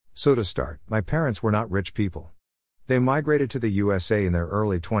So to start, my parents were not rich people. They migrated to the USA in their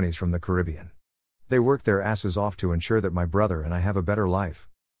early 20s from the Caribbean. They worked their asses off to ensure that my brother and I have a better life.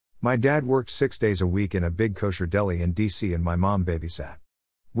 My dad worked 6 days a week in a big kosher deli in DC and my mom babysat.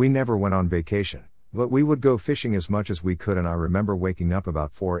 We never went on vacation, but we would go fishing as much as we could, and I remember waking up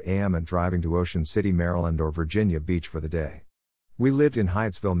about 4 a.m. and driving to Ocean City, Maryland or Virginia Beach for the day. We lived in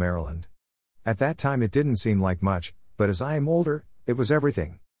Hyattsville, Maryland. At that time it didn't seem like much, but as I am older, it was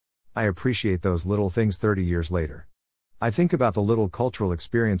everything. I appreciate those little things 30 years later. I think about the little cultural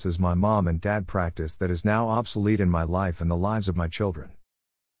experiences my mom and dad practiced that is now obsolete in my life and the lives of my children.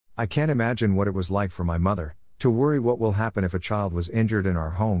 I can't imagine what it was like for my mother, to worry what will happen if a child was injured in our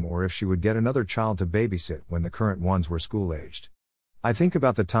home or if she would get another child to babysit when the current ones were school-aged. I think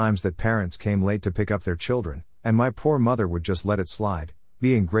about the times that parents came late to pick up their children, and my poor mother would just let it slide,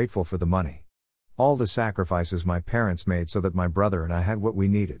 being grateful for the money. All the sacrifices my parents made so that my brother and I had what we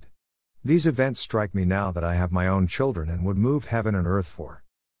needed. These events strike me now that I have my own children and would move heaven and earth for.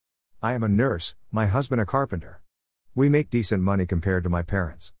 I am a nurse, my husband a carpenter. We make decent money compared to my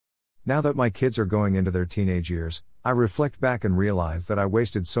parents. Now that my kids are going into their teenage years, I reflect back and realize that I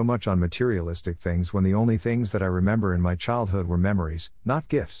wasted so much on materialistic things when the only things that I remember in my childhood were memories, not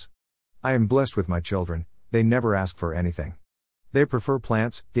gifts. I am blessed with my children. They never ask for anything. They prefer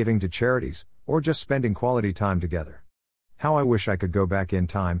plants, giving to charities, or just spending quality time together. How I wish I could go back in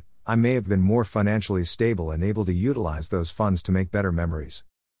time. I may have been more financially stable and able to utilize those funds to make better memories.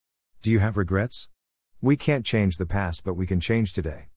 Do you have regrets? We can't change the past, but we can change today.